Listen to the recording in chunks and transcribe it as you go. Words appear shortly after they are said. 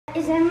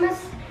Is Emma's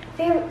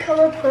favorite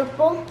color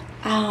purple?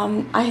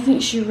 I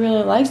think she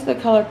really likes the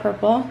color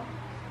purple.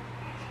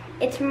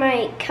 It's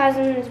my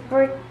cousin's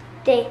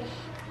birthday,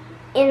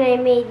 and I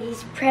made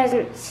these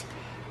presents.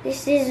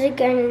 This is a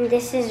gun, and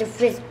this is a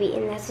frisbee,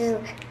 and this is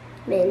a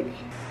min.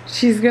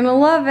 She's gonna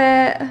love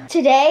it.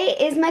 Today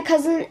is my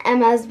cousin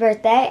Emma's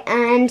birthday,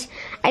 and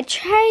I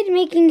tried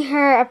making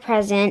her a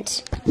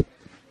present,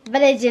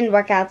 but it didn't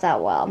work out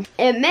that well.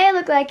 It may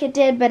look like it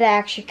did, but it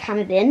actually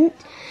kind of didn't,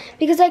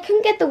 because I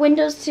couldn't get the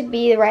windows to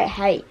be the right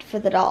height for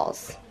the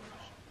dolls.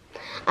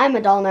 I'm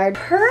a doll nerd.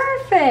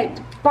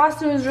 Perfect.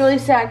 Boston was really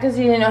sad because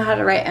he didn't know how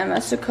to write Emma,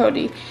 so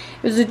Cody, it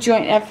was a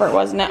joint effort,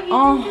 wasn't it?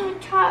 Oh,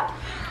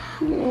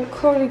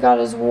 Cody got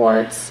his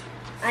warts.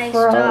 I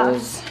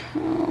froze. stopped.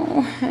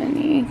 Oh,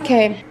 honey.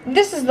 Okay,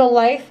 this is the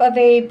life of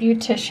a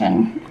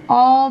beautician.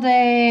 All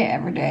day,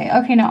 every day.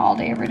 Okay, not all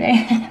day, every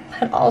day,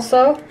 but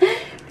also,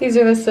 these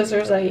are the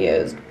scissors I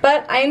use.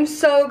 But I'm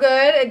so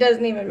good, it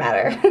doesn't even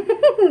matter.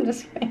 I'm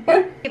just kidding.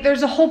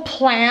 There's a whole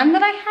plan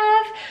that I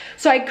have.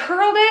 So I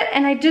curled it,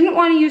 and I didn't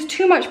want to use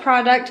too much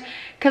product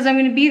because I'm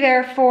going to be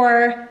there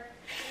for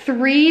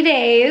 3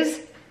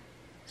 days.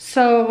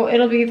 So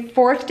it'll be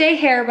 4th day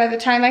hair by the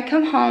time I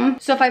come home.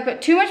 So if I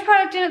put too much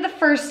product in it the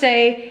first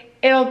day,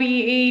 it'll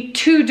be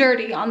too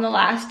dirty on the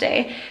last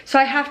day. So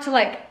I have to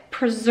like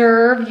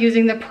preserve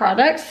using the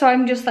product. So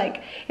I'm just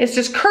like, it's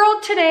just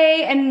curled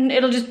today and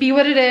it'll just be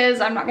what it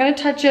is. I'm not gonna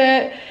touch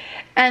it.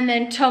 And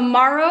then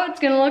tomorrow it's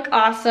gonna look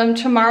awesome.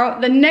 Tomorrow,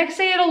 the next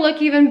day it'll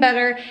look even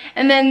better.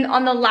 And then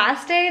on the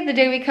last day, the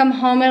day we come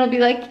home, it'll be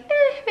like,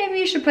 maybe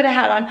you should put a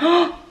hat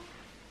on.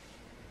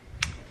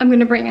 I'm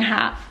gonna bring a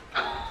hat.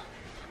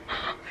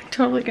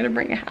 Totally gonna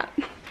bring a hat.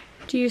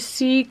 Do you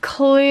see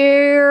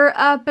clear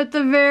up at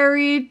the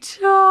very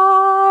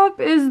top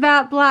is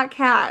that black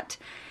hat?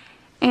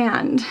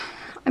 And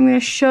I'm gonna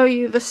show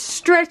you the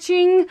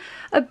stretching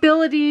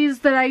abilities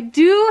that I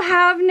do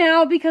have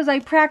now because I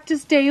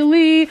practice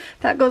daily.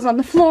 That goes on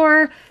the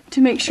floor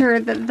to make sure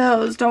that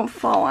those don't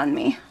fall on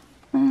me.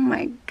 Oh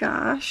my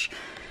gosh.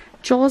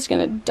 Joel's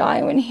gonna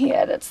die when he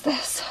edits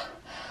this.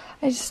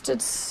 I just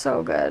did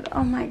so good.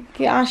 Oh my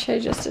gosh, I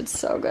just did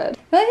so good.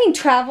 But I think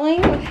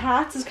traveling with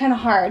hats is kind of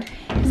hard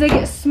because they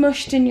get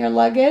smushed in your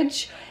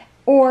luggage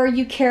or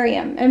you carry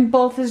them, and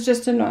both is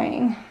just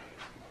annoying.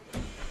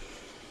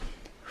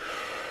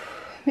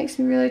 Makes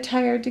me really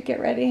tired to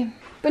get ready.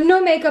 But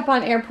no makeup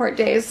on airport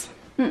days.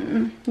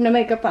 No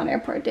makeup on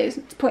airport days.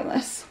 It's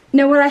pointless.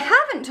 Now what I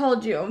haven't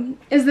told you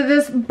is that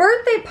this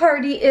birthday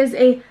party is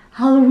a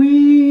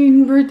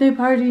Halloween birthday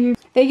party.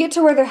 They get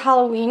to wear their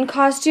Halloween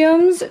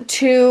costumes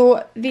to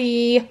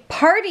the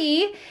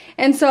party,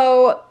 and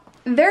so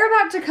they're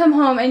about to come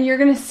home and you're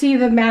gonna see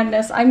the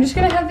madness. I'm just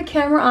gonna have the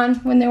camera on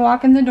when they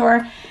walk in the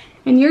door,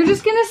 and you're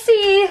just gonna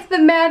see the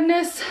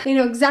madness. They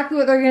know exactly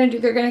what they're gonna do.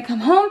 They're gonna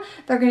come home,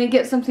 they're gonna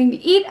get something to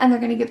eat, and they're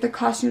gonna get their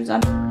costumes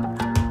on.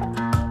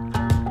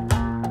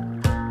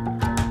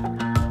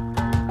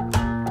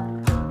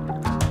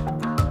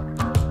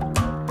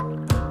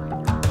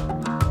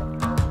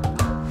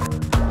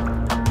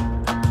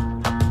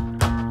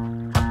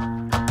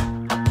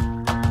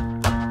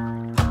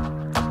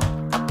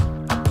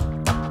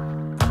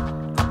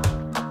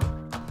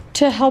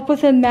 To help with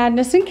the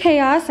madness and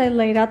chaos, I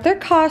laid out their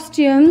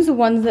costumes, the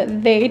ones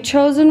that they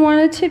chose and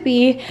wanted to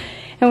be.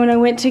 And when I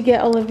went to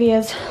get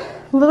Olivia's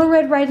Little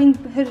Red Riding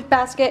Hood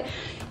basket,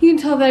 you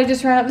can tell that I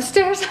just ran up the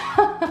stairs.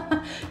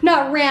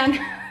 Not ran,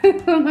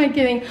 who am I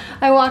kidding?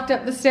 I walked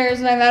up the stairs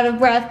and I'm out of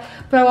breath,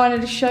 but I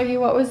wanted to show you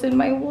what was in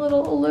my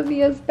little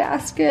Olivia's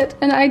basket.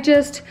 And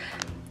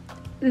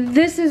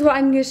this is what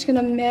I'm just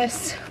gonna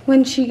miss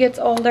when she gets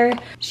older.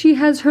 She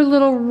has her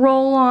little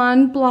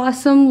roll-on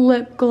Blossom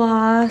lip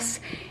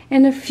gloss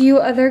and a few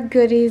other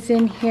goodies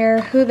in here.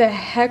 Who the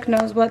heck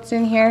knows what's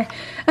in here?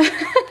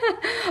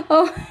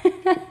 Oh,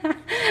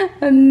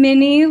 a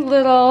mini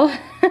little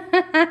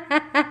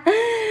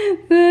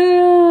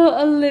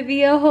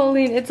Olivia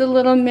Hoellein. It's a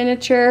little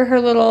miniature,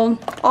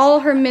 all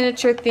her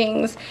miniature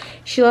things.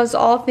 She loves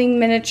all things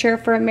miniature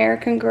for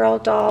American Girl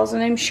dolls,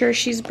 and I'm sure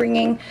she's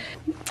bringing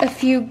a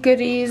few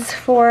goodies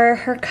for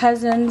her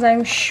cousins,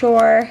 I'm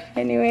sure.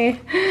 Anyway,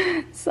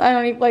 so I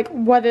don't even, like,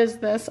 what is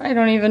this? I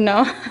don't even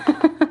know.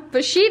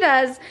 But she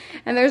does,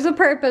 and there's a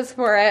purpose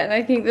for it, and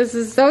I think this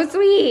is so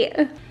sweet.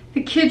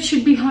 The kids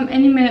should be home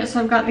any minute, so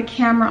I've got the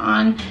camera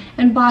on,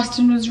 and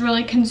Boston was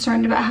really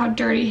concerned about how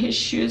dirty his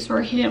shoes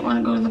were. He didn't want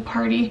to go to the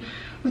party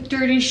with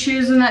dirty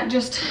shoes, and that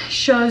just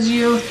shows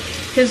you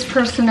his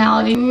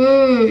personality.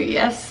 Ooh,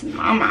 yes,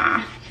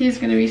 mama. He's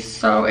gonna be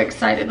so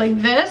excited.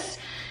 Like this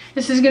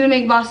is gonna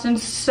make Boston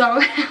so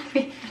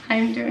happy that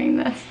I'm doing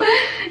this.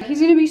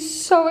 He's gonna be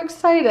so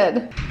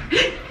excited.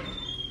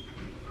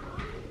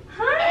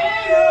 Hi.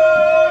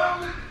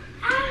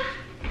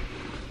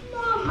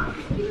 Mama,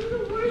 you know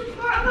the worst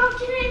part about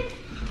today?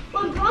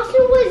 When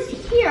Boston was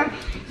here,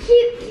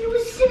 he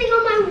was sitting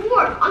on my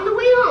ward on the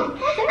way home.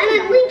 And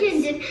then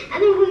Lincoln did.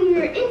 And then when we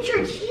were in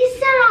church, he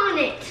sat on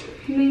it.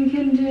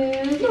 Lincoln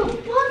did? No,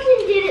 Boston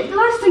did it.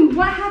 Boston,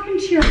 what happened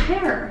to your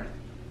hair?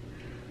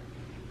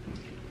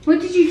 What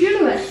did you do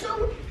to it? So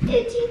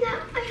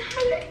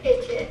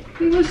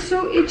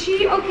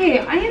itchy? Okay,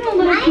 I am a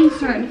little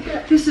concerned.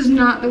 This is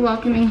not the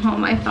welcoming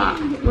home I thought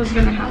was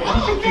gonna happen. I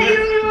thought you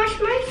were gonna wash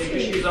my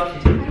shoes. I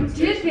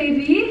did,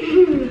 baby.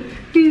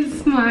 He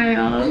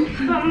smiled.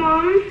 But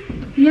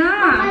Mom? Yeah.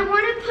 I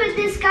want to put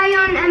this guy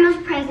on Emma's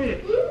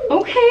present.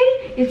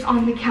 Okay, it's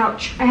on the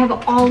couch. I have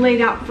it all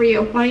laid out for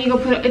you. Why don't you go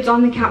put it? It's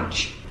on the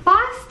couch.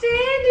 Boston,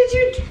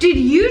 did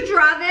you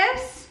draw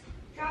this?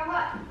 Draw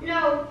what?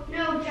 No,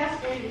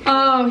 Justin.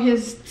 Oh,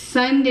 his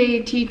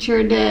Sunday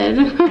teacher did.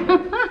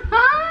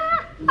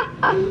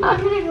 I'm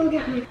gonna go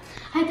get my.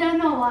 I don't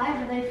know why,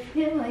 but I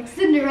feel like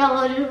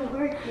Cinderella didn't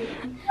work.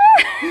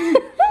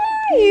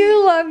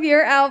 You love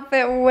your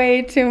outfit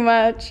way too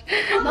much.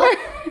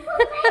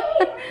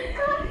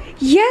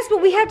 Yes,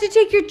 but we have to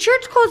take your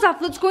church clothes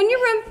off. Let's go in your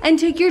room and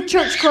take your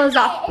church clothes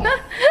off. Okay.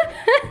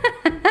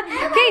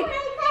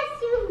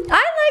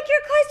 I like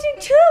your costume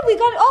too. We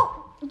got,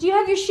 oh, do you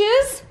have your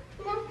shoes?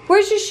 No.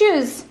 Where's your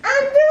shoes?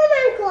 I'm doing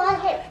my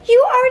closet.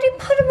 You already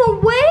put them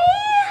away?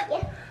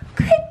 Yeah.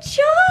 Good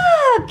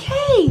job.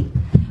 Okay,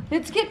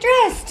 let's get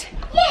dressed.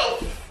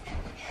 Yes.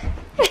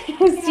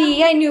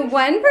 See, I knew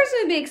one person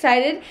would be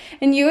excited,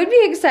 and you would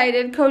be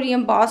excited. Cody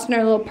and Boston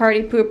are little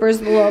party poopers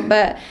a little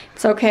bit.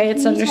 It's okay,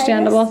 it's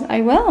understandable.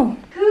 I will.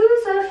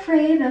 Who's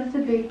afraid of the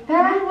big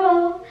bad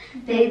wolf?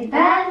 Big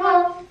bad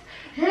wolf.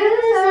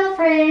 Who's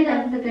afraid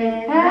of the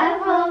big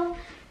bad wolf?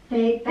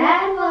 Big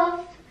bad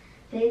wolf.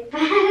 Big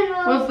bad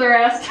wolf. What's the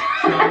rest?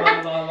 La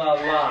la la la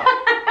la.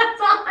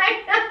 That's all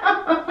I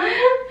know.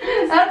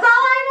 That's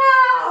all I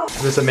know.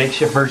 Is this a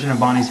makeshift version of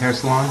Bonnie's hair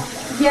salon?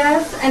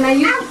 Yes, and I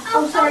used.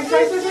 Oh, sorry.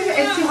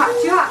 It's too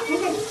hot.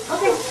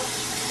 Okay.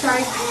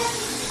 Sorry.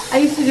 I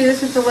used to do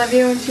this with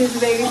Olivia when she was a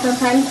baby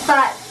sometimes,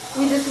 but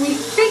we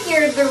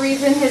figured the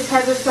reason his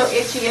head was so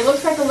itchy. It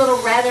looks like a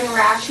little red and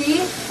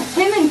rashy.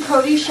 Him and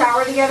Cody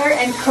shower together,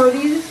 and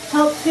Cody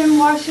helps him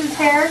wash his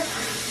hair.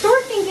 So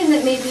we're thinking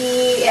that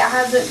maybe it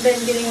hasn't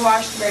been getting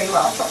washed very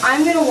well. So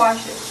I'm gonna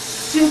wash it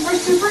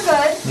super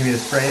good. You need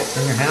to spray it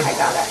in your hand? I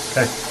got it.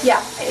 Okay.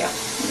 Yeah, I do.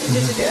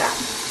 Just to do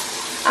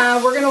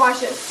that. We're gonna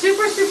wash it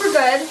super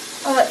good.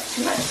 Oh, that's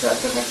too much, so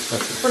that's okay.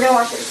 We're gonna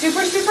wash it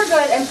super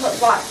good and put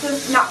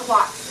not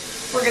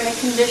lots. We're gonna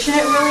condition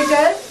it really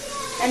good,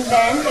 and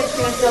then it's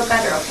gonna feel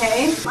better,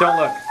 okay? Don't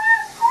look.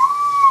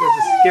 There's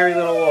a scary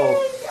little wolf.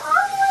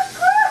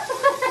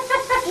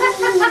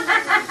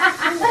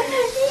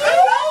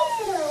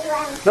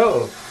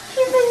 Oh.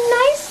 He's a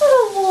nice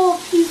little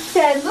wolf, he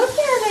said. Look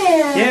at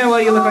him. Yeah,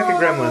 well, you look like a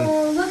gremlin.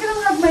 Oh, look at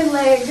him have my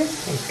leg.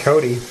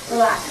 Cody.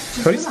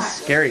 Relax. Cody's a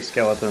scary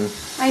skeleton.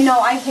 I know,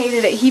 I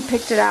hated it. He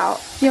picked it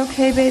out. You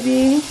okay,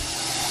 baby?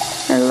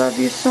 I love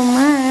you so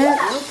much.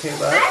 Okay,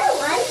 bud. I don't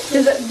like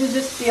it. Does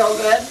this feel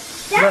good?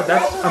 Yeah,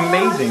 that's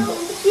amazing.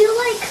 Do you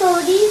like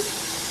Cody's?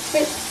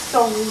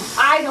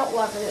 I don't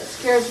love it. It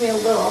scares me a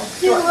little.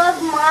 Do you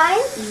love mine?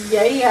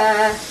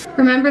 Yeah.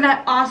 Remember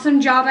that awesome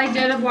job I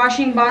did of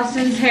washing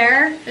Boston's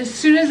hair? As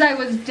soon as I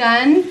was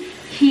done,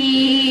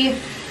 he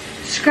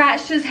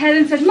scratched his head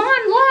and said, "Mom,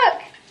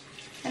 look!"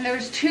 And there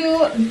was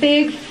 2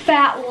 big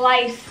fat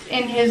lice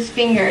in his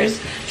fingers.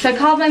 So I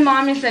called my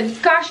mom and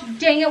said, "Gosh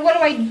dang it, what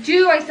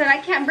do? I said, "I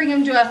can't bring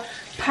him to a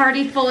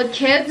party full of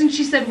kids." And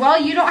she said, "Well,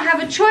 you don't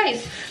have a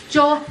choice.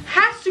 Joel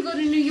has to go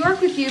to New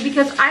York with you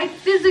because I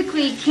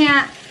physically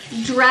can't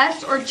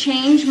dress or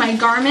change my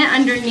garment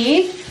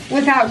underneath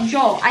without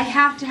Joel. I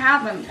have to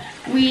have him.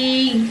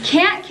 We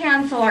can't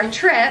cancel our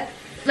trip.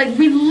 Like,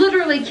 we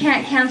literally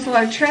can't cancel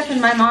our trip." And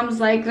my mom's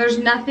like, "There's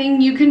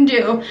nothing you can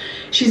do."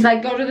 She's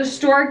like, "Go to the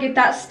store, get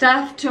that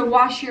stuff to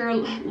wash your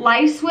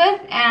lice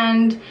with,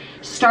 and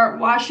start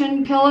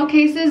washing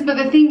pillowcases." But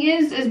the thing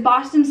is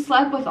Boston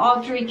slept with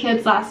all 3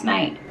 kids last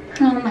night.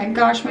 Oh my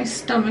gosh, my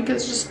stomach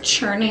is just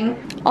churning.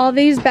 All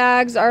these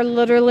bags are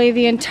literally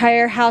the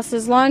entire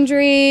house's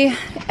laundry.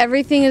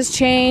 Everything is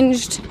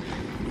changed.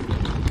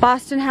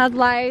 Boston had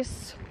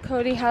lice.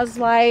 Cody has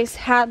lice,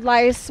 had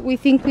lice. We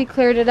think we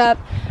cleared it up,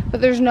 but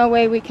there's no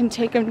way we can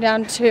take him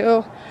down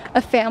to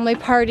a family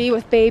party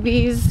with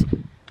babies.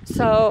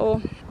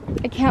 So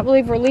I can't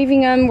believe we're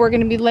leaving him. We're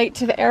gonna be late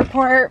to the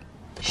airport.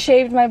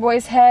 Shaved my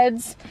boys'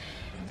 heads.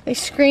 They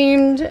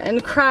screamed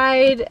and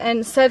cried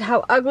and said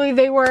how ugly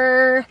they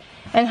were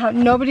and how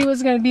nobody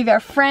was gonna be their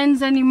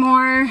friends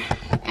anymore.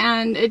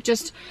 And it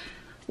just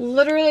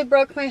literally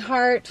broke my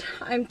heart.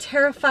 I'm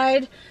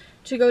terrified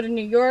to go to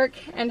New York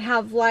and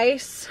have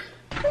lice.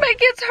 My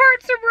kids'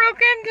 hearts are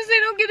broken because they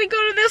don't get to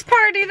go to this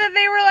party that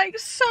they were like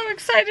so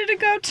excited to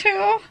go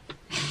to.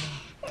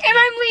 And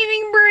I'm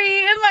leaving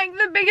Bree in like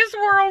the biggest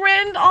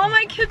whirlwind. All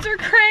my kids are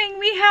crying.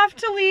 We have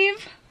to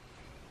leave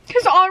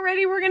because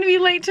already we're gonna be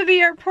late to the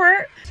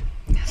airport.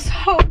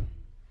 So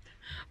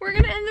we're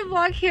gonna end the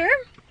vlog here,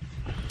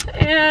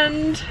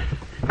 and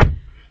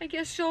I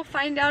guess you'll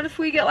find out if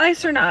we get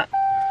lice or not.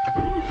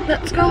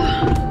 Let's go.